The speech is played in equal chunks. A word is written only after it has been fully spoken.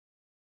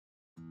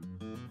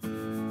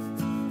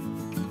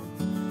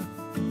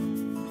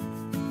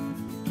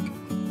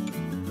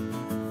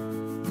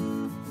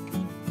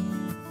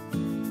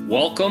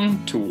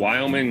Welcome to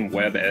Wyoming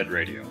WebEd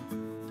Radio.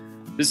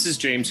 This is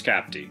James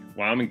Capty,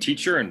 Wyoming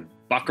teacher and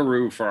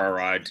buckaroo for our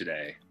ride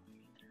today.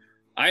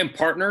 I am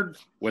partnered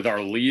with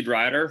our lead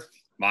writer,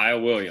 Maya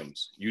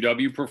Williams,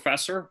 UW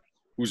professor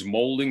who's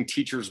molding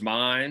teachers'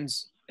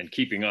 minds and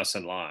keeping us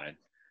in line.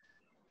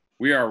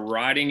 We are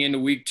riding into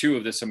week 2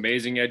 of this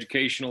amazing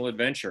educational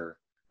adventure.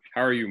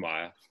 How are you,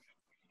 Maya?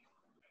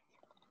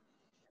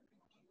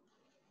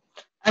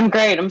 I'm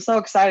great. I'm so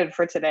excited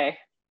for today.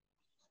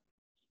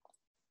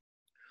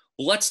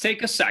 Well, let's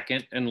take a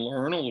second and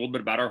learn a little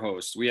bit about our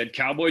hosts. We had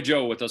Cowboy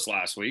Joe with us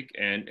last week,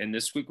 and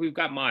this week we've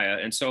got Maya.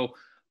 And so,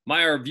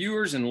 Maya, our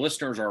viewers and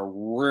listeners are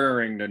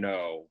raring to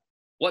know,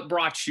 what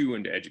brought you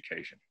into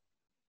education?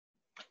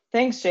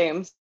 Thanks,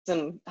 James.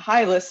 And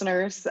hi,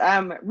 listeners.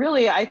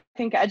 Really, I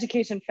think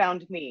education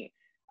found me.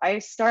 I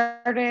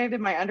started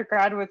my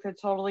undergrad with a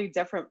totally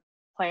different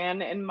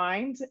plan in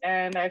mind,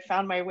 and I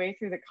found my way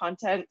through the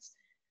content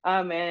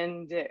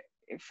and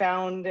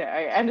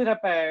I ended up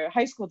a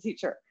high school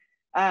teacher.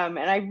 And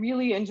I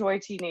really enjoy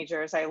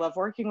teenagers. I love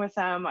working with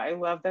them. I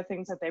love the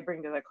things that they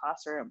bring to the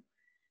classroom.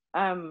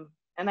 And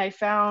I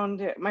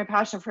found my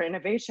passion for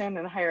innovation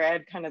and higher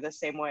ed kind of the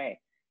same way.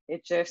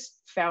 It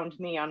just found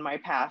me on my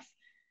path.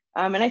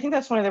 And I think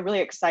that's one of the really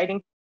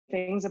exciting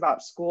things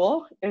about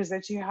school is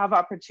that you have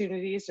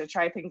opportunities to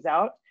try things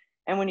out.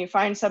 And when you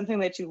find something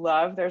that you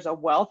love, there's a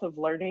wealth of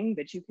learning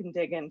that you can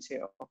dig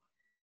into.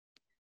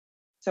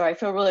 So I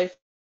feel really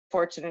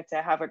fortunate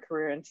to have a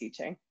career in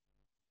teaching.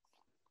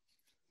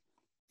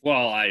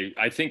 Well,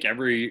 I think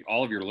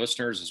all of your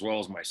listeners, as well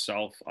as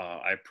myself,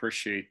 I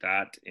appreciate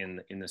that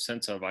in the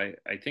sense of I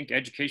think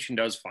education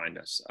does find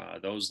us.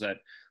 Those that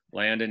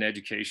land in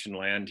education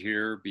land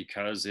here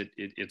because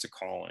it's a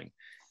calling.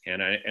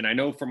 And I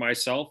know for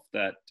myself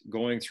that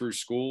going through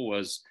school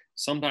was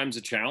sometimes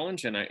a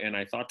challenge. And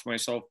I thought to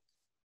myself,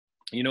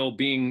 you know,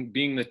 being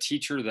the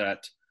teacher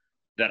that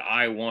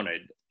I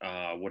wanted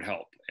would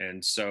help.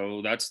 And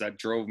so that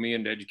drove me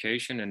into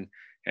education,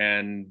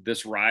 and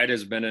this ride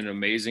has been an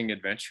amazing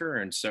adventure.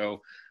 And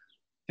so,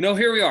 you know,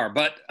 here we are,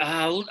 but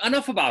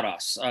enough about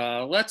us.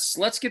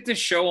 Let's get this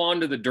show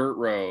onto the dirt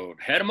road.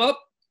 Head them up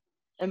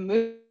and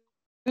move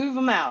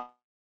them out.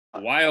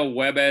 Wyoming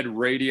WebEd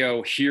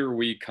Radio, here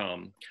we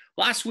come.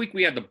 Last week,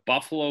 we had the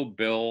Buffalo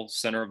Bill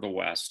Center of the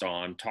West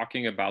on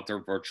talking about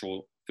their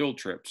virtual field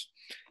trips.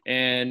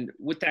 And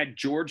with that,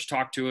 George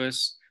talked to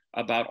us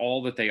about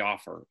all that they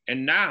offer.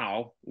 And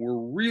now we're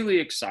really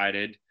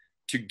excited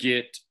to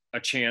get a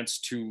chance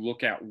to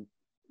look at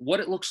what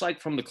it looks like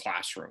from the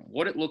classroom,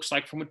 what it looks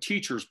like from a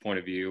teacher's point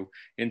of view,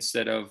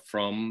 instead of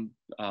from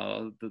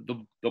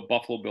the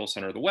Buffalo Bill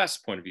Center of the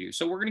West point of view.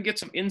 So we're going to get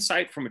some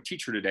insight from a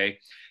teacher today.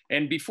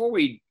 And before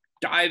we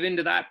dive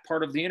into that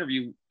part of the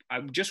interview,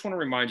 I just want to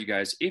remind you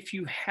guys, if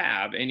you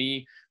have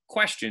any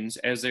questions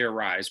as they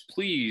arise,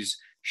 please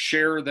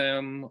share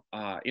them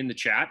in the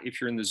chat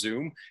if you're in the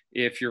Zoom.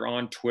 If you're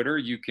on Twitter,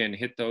 you can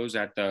hit those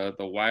at the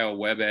Wyoming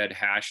WebEd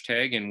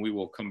hashtag, and we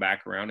will come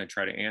back around and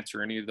try to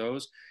answer any of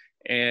those.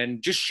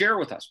 And just share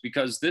with us,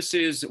 because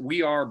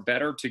we are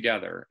better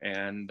together.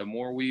 And the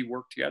more we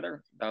work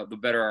together, the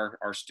better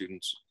our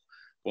students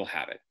will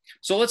have it.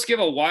 So let's give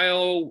a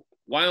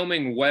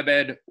Wyoming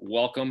WebEd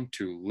welcome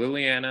to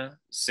Liliana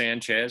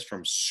Sanchez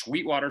from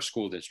Sweetwater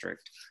School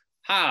District.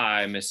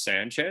 Hi, Miss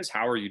Sanchez.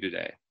 How are you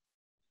today?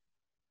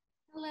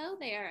 Hello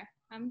there.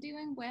 I'm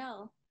doing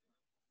well.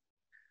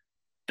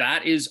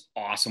 That is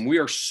awesome. We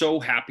are so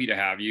happy to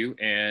have you,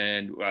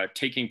 and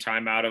taking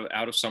time out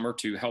of summer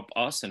to help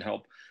us and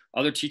help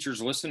other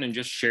teachers listen and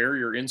just share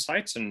your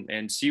insights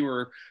and see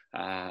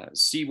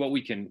what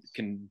we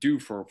can do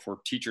for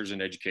teachers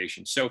in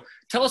education. So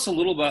tell us a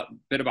little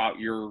bit about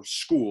your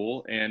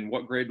school and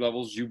what grade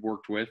levels you've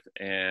worked with,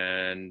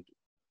 and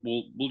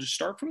we'll just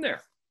start from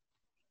there.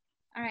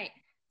 All right.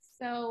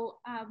 So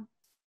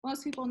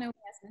most people know me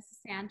as Mrs.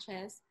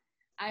 Sanchez.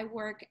 I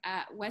work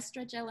at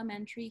Westridge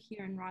Elementary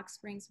here in Rock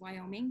Springs,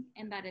 Wyoming,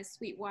 and that is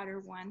Sweetwater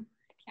 1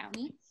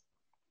 County.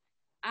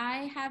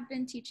 I have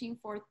been teaching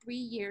for 3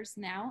 years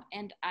now,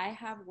 and I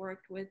have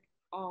worked with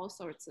all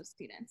sorts of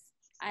students.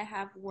 I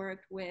have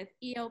worked with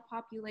EL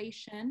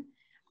population.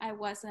 I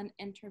was an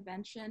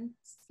intervention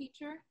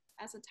teacher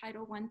as a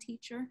Title I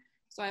teacher,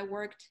 so I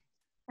worked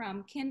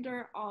from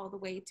kinder all the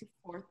way to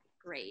 4th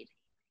grade.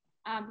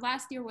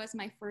 Last year was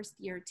my first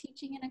year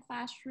teaching in a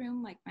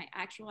classroom, like my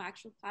actual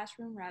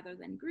classroom rather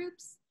than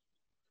groups.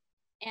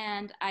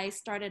 And I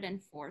started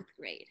in 4th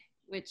grade,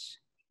 which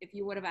if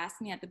you would have asked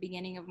me at the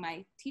beginning of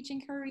my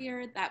teaching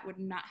career, that would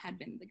not have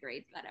been the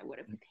grade that I would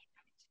have picked.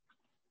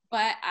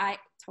 But I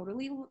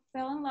totally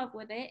fell in love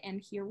with it. And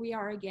here we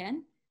are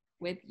again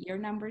with year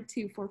number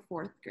 2 for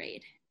 4th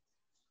grade.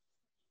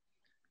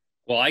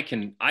 Well, I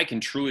can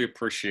truly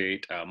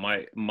appreciate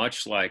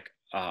much like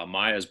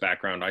Maya's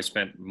background. I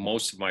spent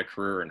most of my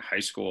career in high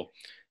school,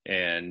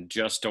 and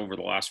just over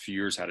the last few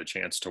years had a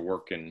chance to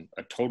work in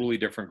a totally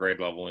different grade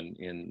level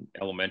in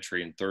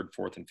elementary in third,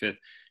 fourth, and fifth.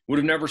 Would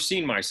have never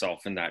seen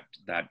myself in that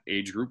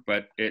age group,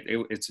 but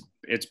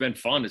it's been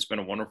fun. It's been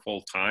a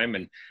wonderful time,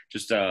 and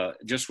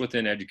just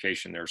within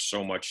education, there's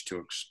so much to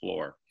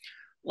explore.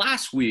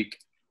 Last week,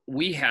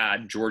 we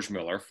had George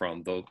Miller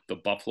from the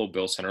Buffalo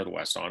Bill Center of the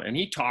West on, and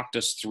he talked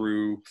us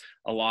through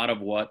a lot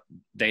of what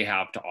they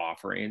have to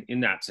offer in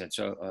that sense,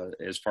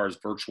 as far as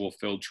virtual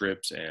field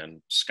trips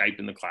and Skype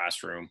in the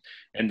classroom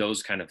and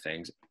those kind of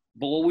things.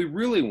 But what we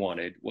really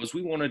wanted was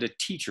we wanted a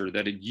teacher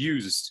that had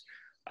used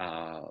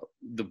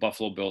the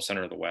Buffalo Bill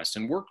Center of the West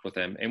and worked with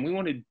them. And we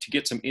wanted to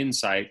get some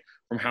insight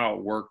from how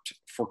it worked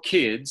for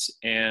kids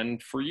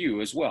and for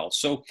you as well.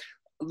 So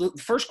the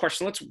first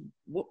question,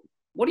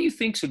 what do you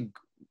think's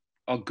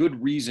a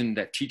good reason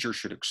that teachers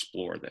should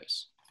explore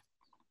this?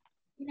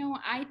 You know,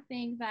 I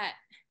think that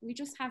we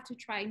just have to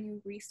try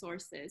new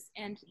resources,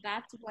 and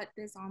that's what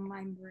this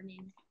online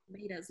learning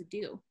made us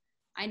do.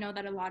 I know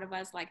that a lot of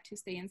us like to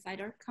stay inside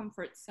our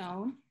comfort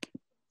zone,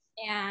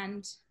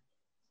 and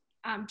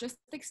just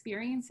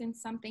experiencing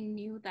something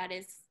new that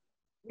is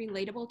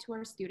relatable to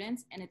our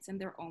students, and it's in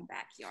their own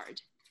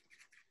backyard.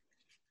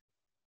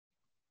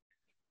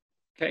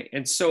 Okay,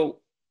 and so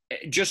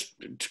just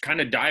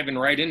kind of diving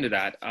right into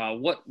that,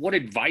 what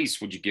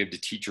advice would you give to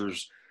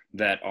teachers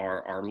that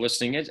are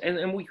listening?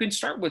 And we can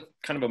start with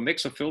kind of a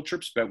mix of field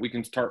trips, but we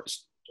can start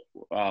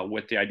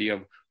with the idea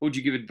of what would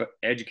you give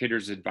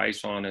educators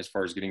advice on as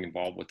far as getting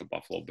involved with the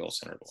Buffalo Bill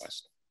Center of the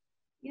West?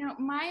 You know,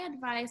 my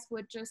advice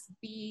would just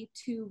be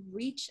to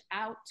reach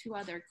out to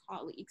other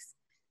colleagues.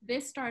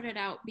 This started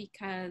out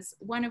because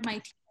one of my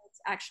teammates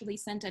actually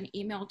sent an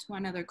email to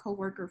another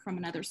coworker from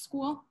another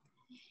school,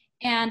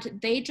 and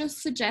they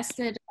just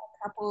suggested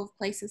a couple of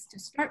places to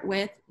start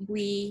with.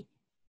 We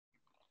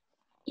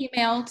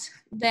emailed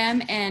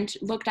them and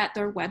looked at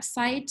their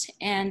website,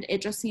 and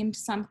it just seemed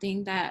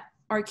something that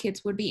our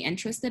kids would be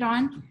interested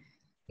on.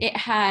 It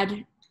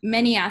had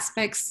many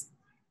aspects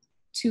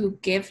to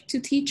give to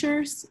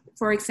teachers.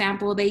 For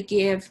example, they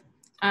give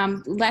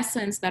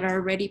lessons that are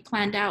already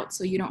planned out,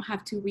 so you don't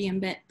have to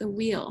reinvent the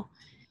wheel.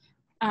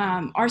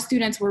 Our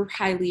students were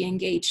highly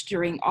engaged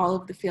during all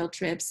of the field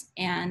trips,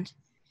 and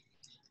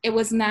it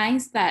was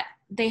nice that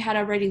they had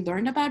already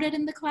learned about it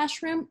in the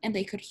classroom and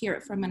they could hear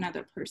it from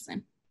another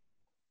person.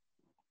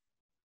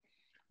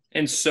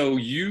 And so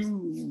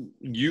you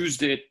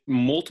used it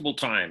multiple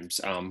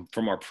times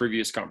from our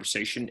previous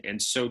conversation.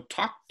 And so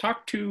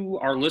talk to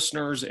our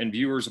listeners and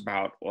viewers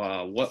about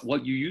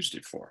what you used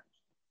it for.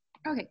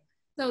 Okay,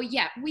 so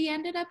yeah, we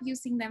ended up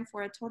using them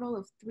for a total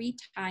of 3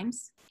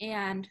 times,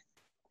 and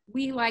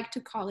we like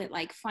to call it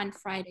like Fun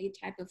Friday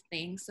type of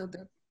thing. So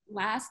the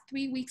last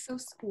 3 weeks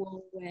of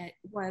school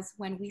was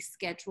when we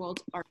scheduled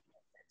our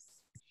trips.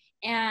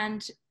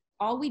 And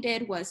all we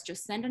did was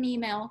just send an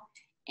email,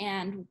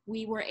 and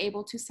we were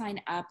able to sign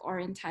up our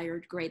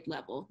entire grade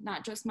level,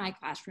 not just my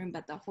classroom,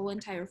 but the whole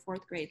entire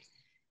 4th grade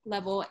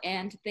level.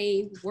 And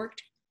they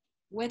worked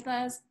with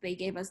us. They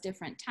gave us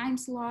different time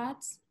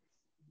slots.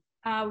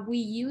 We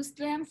used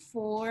them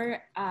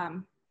for,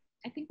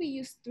 I think we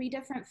used 3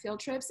 different field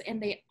trips,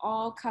 and they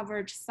all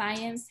covered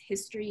science,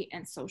 history,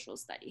 and social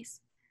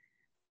studies.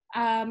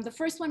 The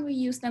first one we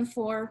used them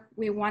for,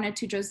 we wanted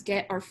to just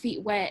get our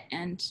feet wet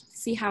and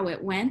see how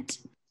it went.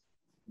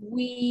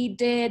 We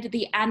did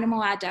the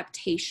animal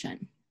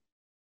adaptation.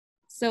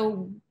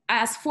 So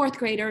as 4th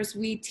graders,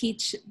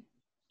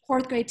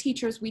 4th grade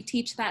teachers, we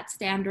teach that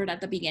standard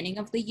at the beginning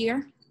of the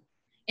year.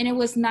 And it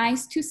was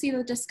nice to see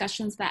the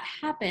discussions that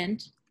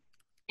happened.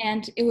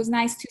 And it was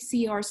nice to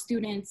see our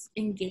students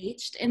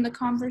engaged in the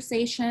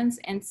conversations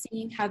and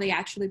seeing how they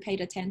actually paid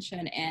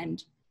attention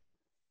and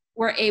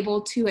were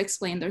able to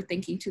explain their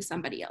thinking to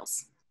somebody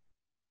else.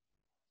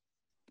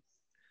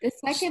 The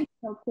second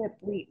field trip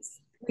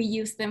we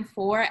used them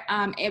for,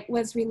 it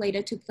was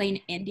related to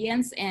Plain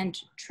Indians and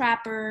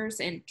trappers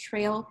and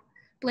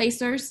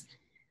trailblazers.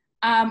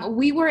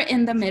 We were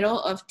in the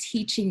middle of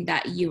teaching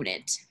that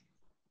unit.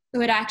 So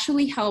it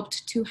actually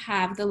helped to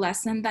have the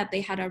lesson that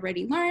they had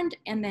already learned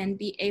and then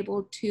be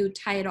able to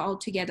tie it all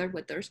together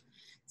with their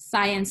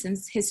science and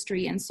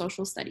history and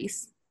social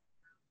studies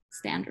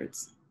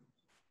standards.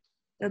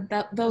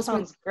 Those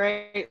sounds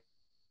great.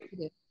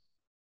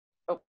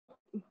 Oh.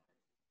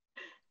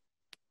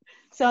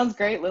 Sounds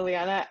great,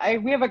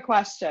 Liliana. We have a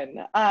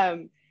question.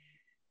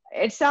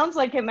 It sounds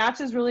like it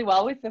matches really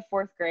well with the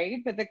 4th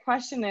grade, but the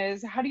question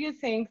is, how do you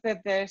think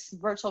that this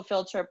virtual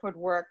field trip would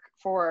work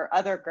for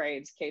other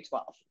grades,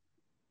 K-12?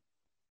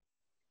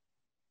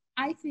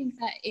 I think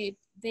that if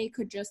they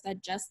could just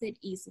adjust it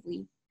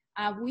easily.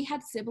 We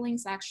had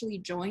siblings actually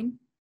join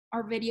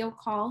our video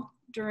call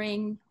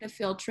during the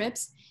field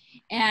trips,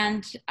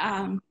 and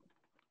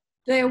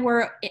they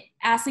were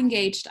as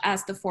engaged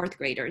as the 4th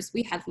graders.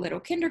 We had little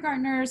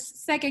kindergartners,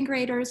 2nd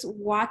graders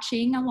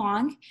watching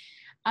along.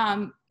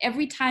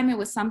 Every time it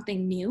was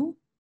something new,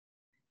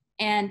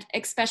 And they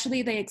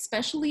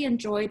especially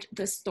enjoyed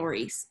the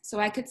stories. So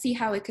I could see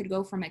how it could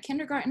go from a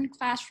kindergarten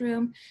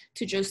classroom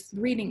to just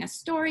reading a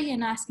story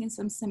and asking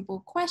some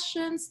simple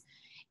questions,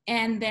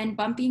 and then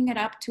bumping it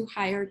up to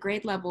higher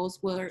grade levels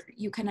where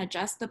you can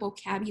adjust the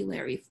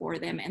vocabulary for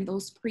them and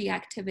those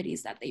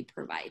pre-activities that they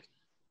provide.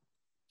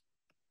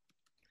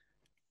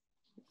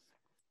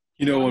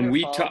 You know, when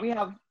we Wonderful. talk, We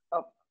have,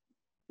 oh,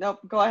 nope,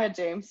 go ahead,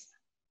 James.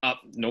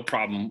 no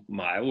problem,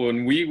 Maya.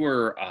 When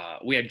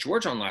we had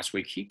George on last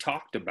week, he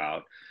talked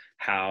about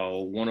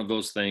how one of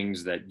those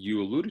things that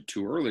you alluded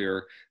to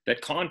earlier,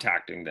 that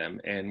contacting them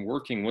and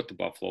working with the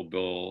Buffalo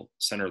Bill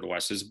Center of the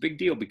West is a big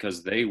deal,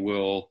 because they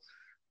will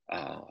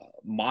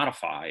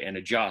modify and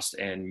adjust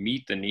and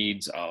meet the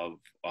needs of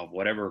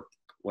whatever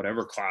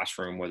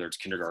classroom, whether it's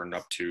kindergarten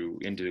up to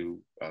into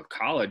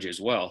college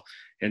as well.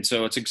 And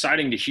so it's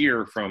exciting to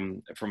hear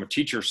from a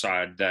teacher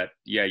side that,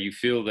 yeah, you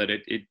feel that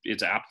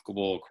it's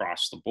applicable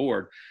across the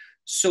board.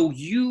 So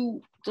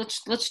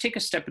let's take a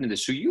step into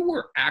this. So you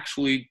were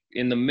actually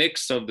in the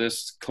mix of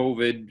this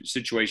COVID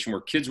situation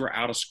where kids were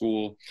out of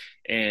school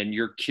and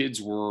your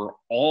kids were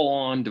all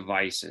on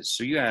devices.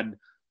 So you had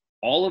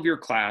all of your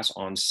class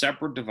on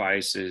separate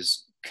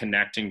devices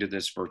connecting to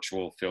this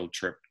virtual field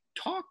trip.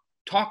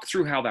 Talk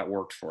through how that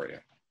worked for you.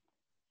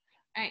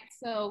 All right,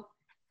 so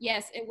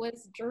yes, it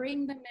was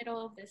during the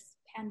middle of this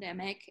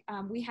pandemic.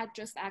 We had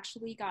just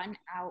actually gotten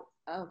out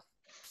of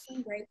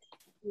spring break.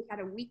 We had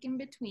a week in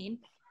between.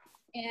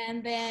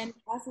 And then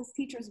as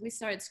teachers, we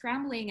started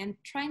scrambling and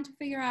trying to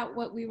figure out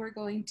what we were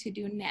going to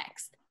do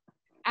next.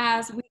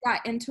 As we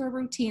got into a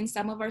routine,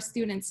 some of our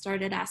students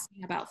started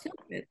asking about field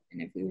trips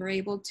and if we were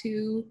able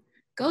to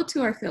go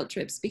to our field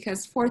trips,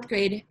 because fourth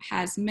grade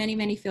has many,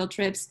 many field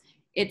trips.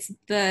 It's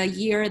the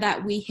year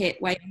that we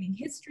hit Wyoming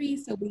history.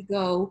 So we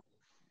go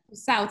to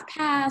South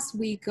Pass,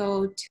 we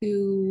go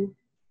to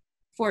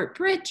Fort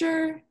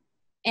Bridger,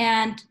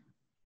 and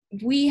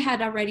we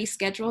had already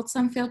scheduled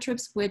some field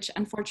trips, which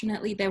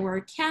unfortunately they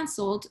were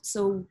canceled.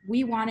 So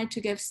we wanted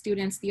to give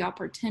students the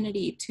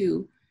opportunity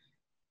to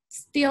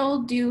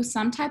still do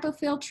some type of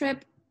field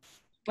trip,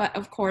 but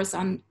of course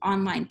on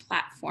online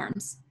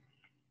platforms.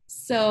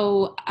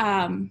 So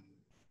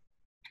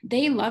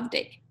they loved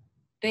it.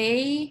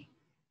 They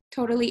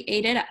totally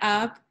ate it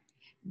up.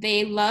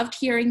 They loved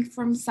hearing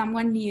from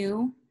someone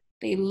new.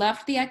 They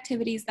loved the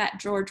activities that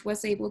George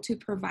was able to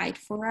provide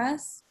for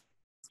us.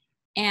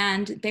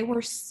 And they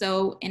were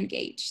so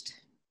engaged.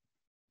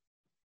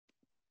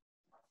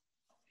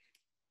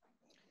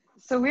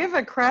 So we have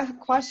a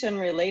question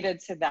related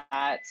to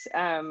that.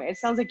 It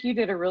sounds like you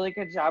did a really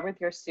good job with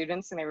your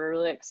students and they were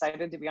really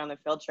excited to be on the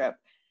field trip.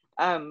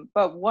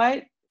 But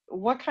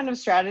what kind of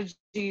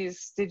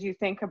strategies did you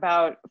think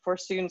about for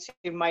students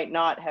who might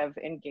not have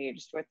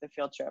engaged with the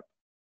field trip?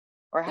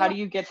 Or how do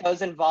you get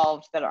those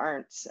involved that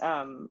aren't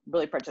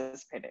really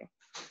participating?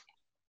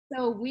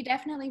 So we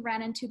definitely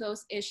ran into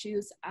those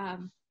issues.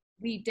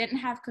 We didn't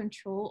have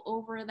control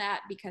over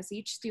that because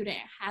each student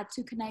had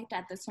to connect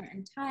at a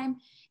certain time.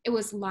 It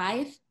was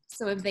live,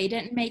 so if they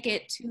didn't make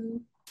it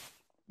to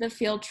the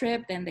field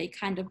trip, then they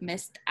kind of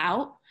missed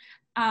out.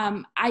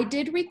 I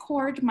did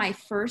record my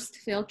first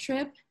field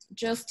trip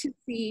just to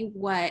see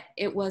what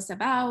it was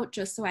about,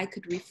 just so I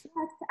could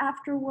reflect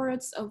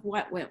afterwards of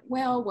what went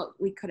well, what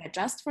we could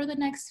adjust for the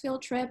next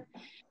field trip.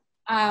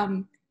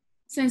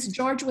 Since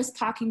George was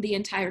talking the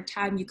entire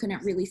time, you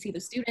couldn't really see the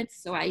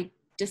students, so I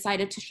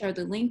decided to share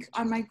the link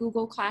on my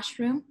Google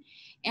Classroom.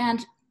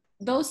 And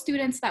those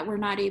students that were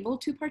not able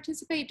to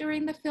participate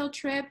during the field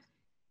trip,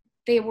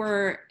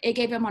 it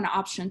gave them an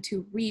option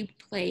to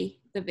replay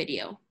the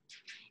video.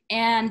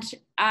 And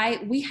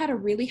we had a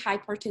really high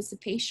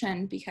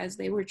participation because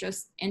they were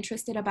just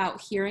interested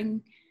about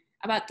hearing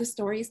about the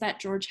stories that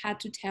George had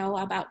to tell,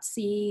 about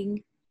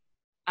seeing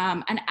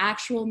an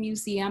actual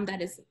museum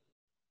that is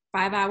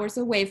 5 hours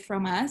away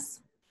from us.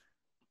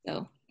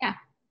 So yeah,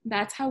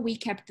 that's how we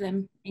kept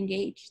them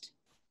engaged.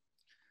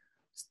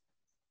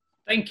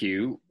 Thank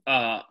you.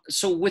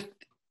 So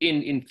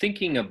in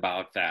thinking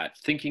about that,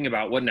 thinking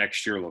about what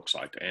next year looks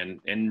like,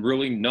 and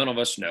really none of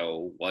us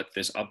know what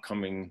this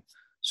upcoming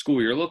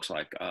school year looks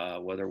like,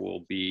 whether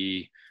we'll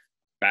be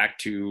back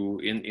to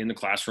in the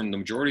classroom the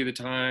majority of the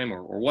time,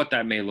 or what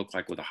that may look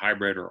like with a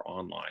hybrid or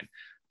online.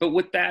 But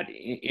with that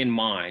in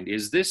mind,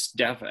 is this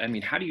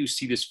how do you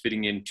see this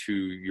fitting into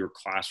your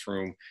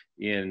classroom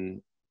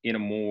in a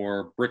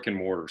more brick and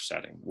mortar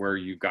setting where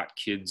you've got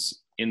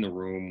kids in the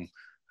room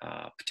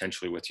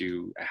potentially with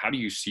you? How do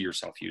you see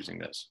yourself using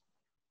this?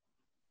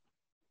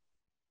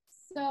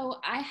 So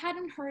I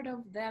hadn't heard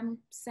of them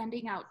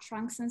sending out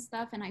trunks and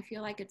stuff, and I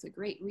feel like it's a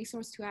great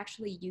resource to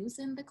actually use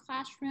in the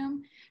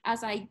classroom.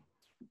 As I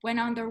went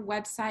on their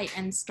website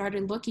and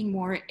started looking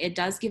more, it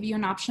does give you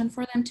an option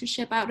for them to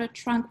ship out a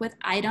trunk with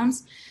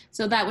items.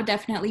 So that would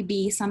definitely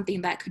be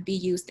something that could be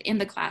used in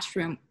the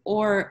classroom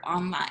or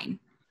online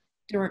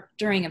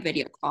during a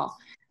video call.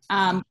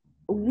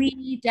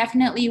 We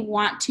definitely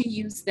want to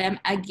use them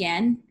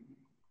again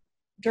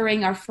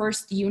during our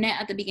first unit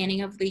at the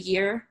beginning of the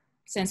year,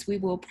 since we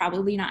will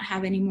probably not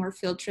have any more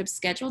field trips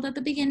scheduled at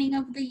the beginning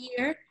of the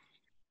year.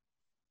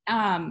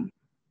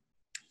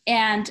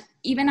 And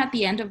even at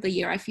the end of the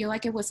year, I feel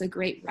like it was a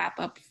great wrap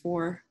up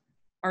for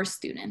our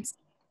students.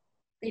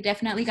 They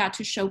definitely got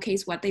to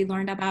showcase what they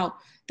learned about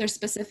their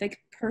specific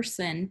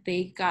person.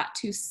 They got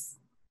to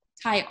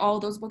tie all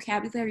those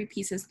vocabulary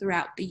pieces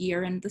throughout the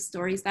year and the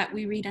stories that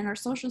we read in our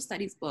social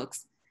studies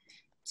books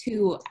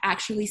to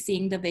actually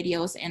seeing the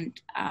videos and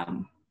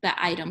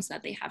the items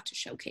that they have to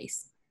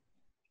showcase.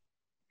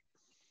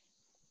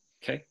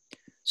 Okay.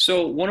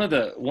 So one of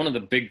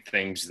the big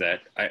things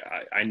that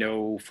I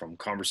know from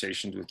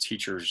conversations with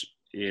teachers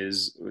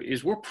is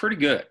we're pretty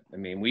good. I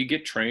mean, we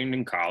get trained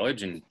in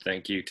college, and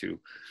thank you to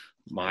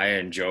Maya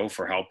and Joe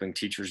for helping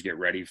teachers get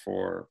ready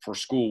for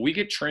school. We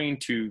get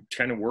trained to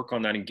kind of work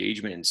on that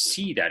engagement and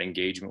see that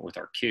engagement with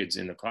our kids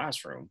in the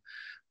classroom.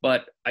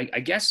 But I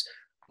guess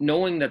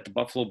knowing that the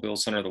Buffalo Bill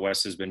Center of the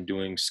West has been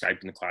doing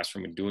Skype in the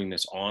classroom and doing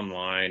this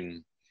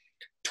online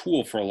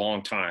tool for a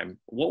long time,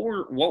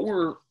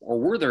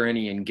 were there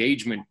any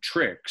engagement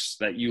tricks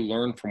that you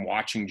learned from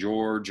watching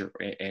George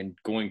and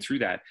going through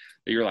that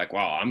you're like,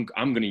 wow,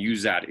 I'm going to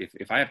use that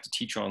if I have to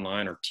teach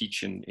online or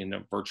teach in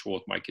a virtual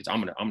with my kids,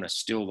 I'm going to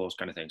steal those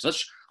kind of things.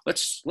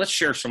 Let's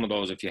share some of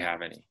those if you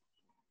have any.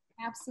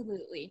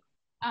 Absolutely.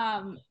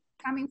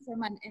 Coming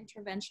from an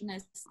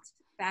interventionist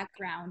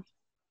background,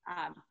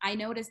 I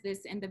noticed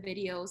this in the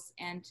videos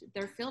and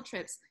their field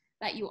trips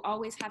that you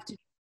always have to keep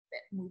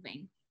it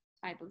moving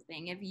type of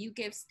thing. If you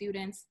give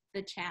students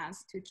the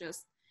chance to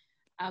just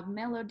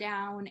mellow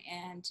down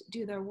and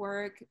do their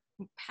work,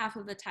 half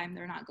of the time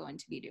they're not going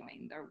to be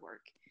doing their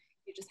work.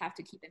 You just have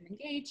to keep them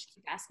engaged,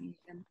 keep asking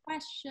them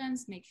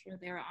questions, make sure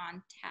they're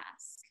on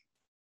task.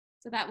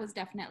 So that was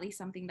definitely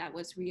something that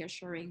was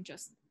reassuring.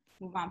 Just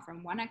move on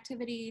from one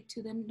activity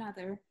to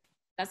another.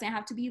 Doesn't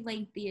have to be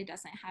lengthy. It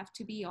doesn't have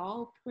to be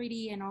all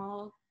pretty and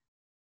all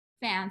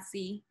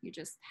fancy. You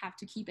just have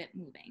to keep it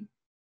moving.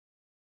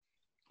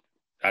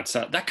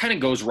 That kind of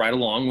goes right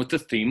along with the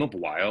theme of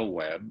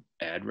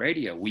WebEd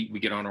Radio. We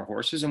get on our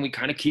horses and we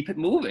kind of keep it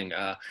moving.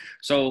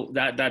 So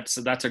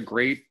that's a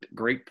great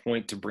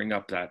point to bring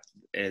up, that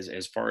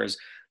as far as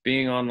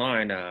being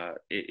online,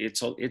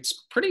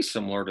 it's pretty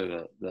similar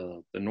to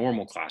the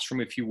normal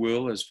classroom, if you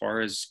will, as far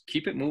as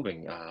keep it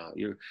moving.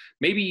 You're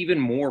maybe even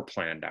more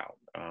planned out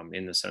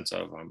in the sense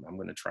of I'm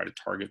going to try to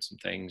target some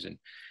things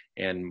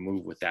and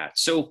move with that.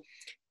 So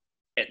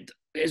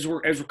as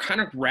we're kind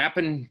of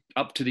wrapping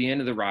up to the end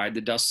of the ride, the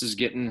dust is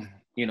getting,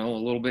 a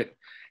little bit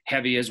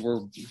heavy as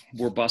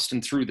we're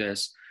busting through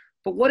this.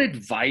 But what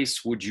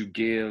advice would you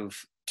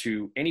give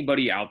to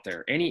anybody out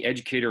there, any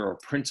educator or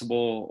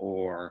principal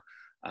or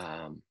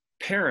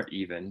parent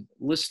even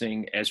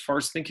listening, as far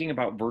as thinking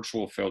about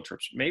virtual field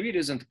trips? Maybe it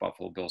isn't the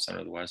Buffalo Bill Center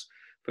of the West,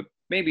 but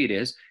maybe it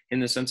is,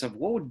 in the sense of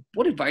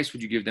what advice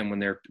would you give them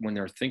when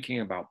they're thinking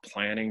about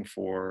planning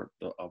for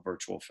a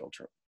virtual field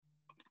trip?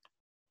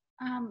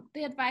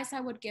 The advice I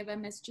would give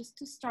them is just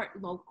to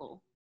start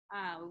local.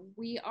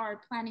 We are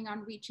planning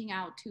on reaching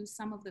out to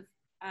some of the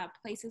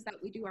places that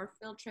we do our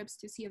field trips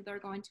to see if they're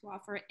going to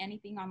offer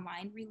anything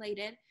online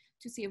related,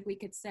 to see if we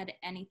could set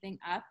anything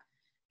up,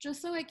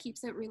 just so it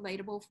keeps it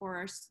relatable for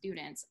our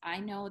students. I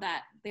know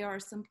that there are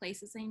some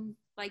places in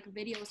like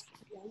videos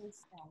for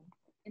Yellowstone,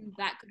 and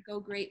that could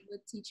go great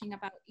with teaching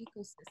about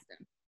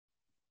ecosystem.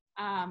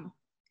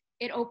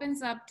 It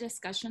opens up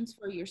discussions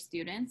for your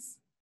students.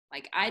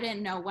 Like, I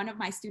didn't know one of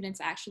my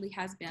students actually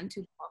has been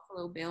to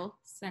Buffalo Bill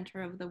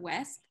Center of the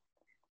West,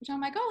 which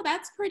I'm like, oh,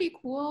 that's pretty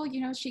cool.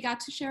 She got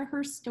to share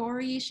her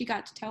story. She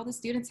got to tell the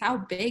students how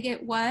big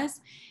it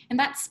was. And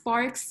that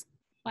sparks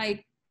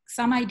like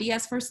some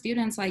ideas for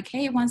students, like,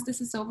 hey, once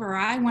this is over,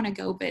 I want to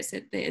go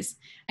visit this.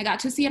 I got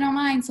to see it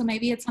online, so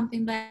maybe it's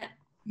something that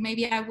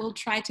maybe I will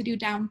try to do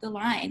down the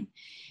line.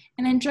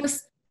 And then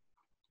just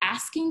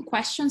asking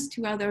questions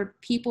to other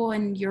people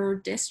in your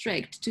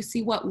district to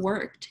see what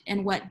worked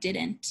and what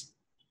didn't.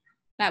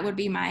 That would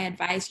be my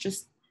advice.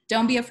 Just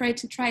don't be afraid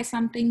to try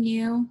something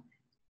new.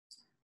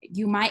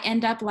 You might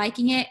end up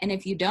liking it, and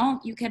if you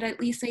don't, you could at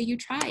least say you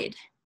tried.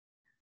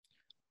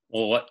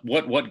 Well,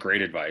 what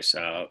great advice.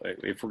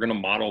 If we're going to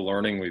model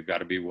learning, we've got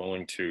to be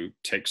willing to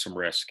take some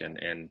risk.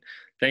 And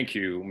thank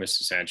you,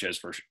 Mrs. Sanchez,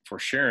 for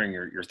sharing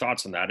your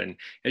thoughts on that. And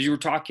as you were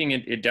talking,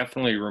 it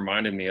definitely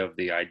reminded me of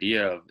the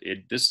idea of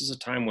it. This is a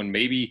time when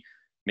maybe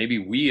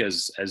we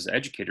as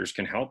educators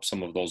can help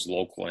some of those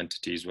local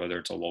entities, whether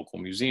it's a local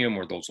museum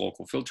or those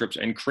local field trips,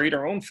 and create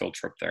our own field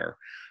trip there,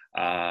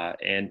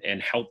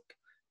 and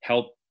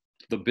help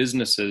the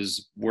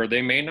businesses where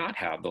they may not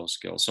have those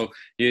skills. So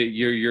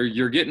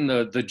you're getting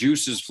the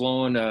juices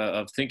flowing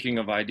of thinking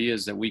of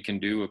ideas that we can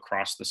do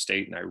across the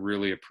state, and I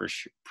really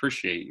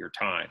appreciate your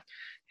time.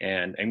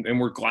 And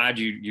we're glad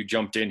you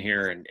jumped in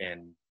here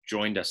and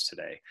joined us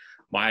today.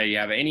 Maya, you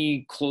have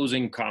any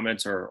closing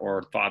comments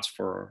or thoughts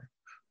for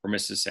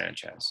Mrs.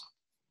 Sanchez?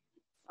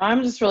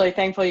 I'm just really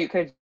thankful you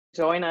could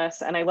join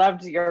us, and I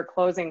loved your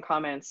closing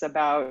comments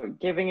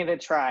about giving it a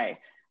try.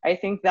 I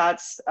think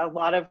that's a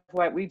lot of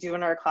what we do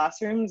in our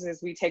classrooms,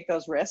 is we take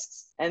those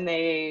risks, and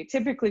they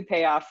typically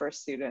pay off for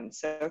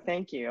students. So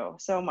thank you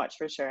so much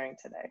for sharing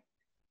today.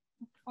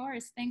 Of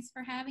course. Thanks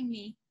for having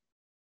me.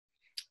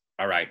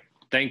 All right.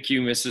 Thank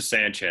you, Mrs.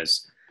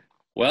 Sanchez.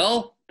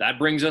 Well, that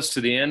brings us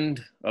to the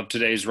end of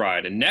today's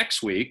ride. And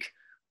next week,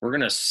 we're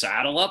going to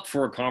saddle up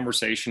for a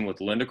conversation with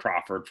Linda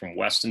Crawford from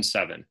Weston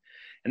 7.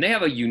 And they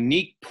have a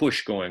unique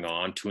push going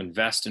on to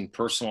invest in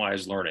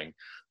personalized learning,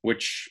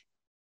 which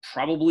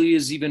probably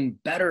is even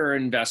better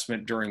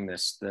investment during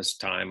this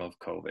time of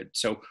COVID.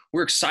 So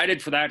we're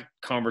excited for that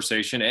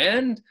conversation.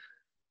 And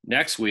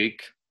next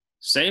week,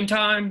 same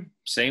time,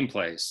 same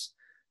place.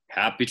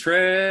 Happy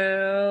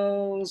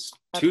trails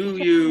to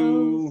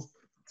you.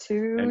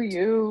 To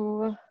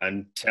you.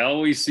 Until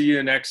we see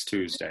you next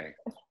Tuesday.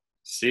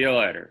 See you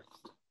later.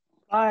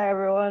 Bye,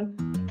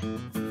 everyone.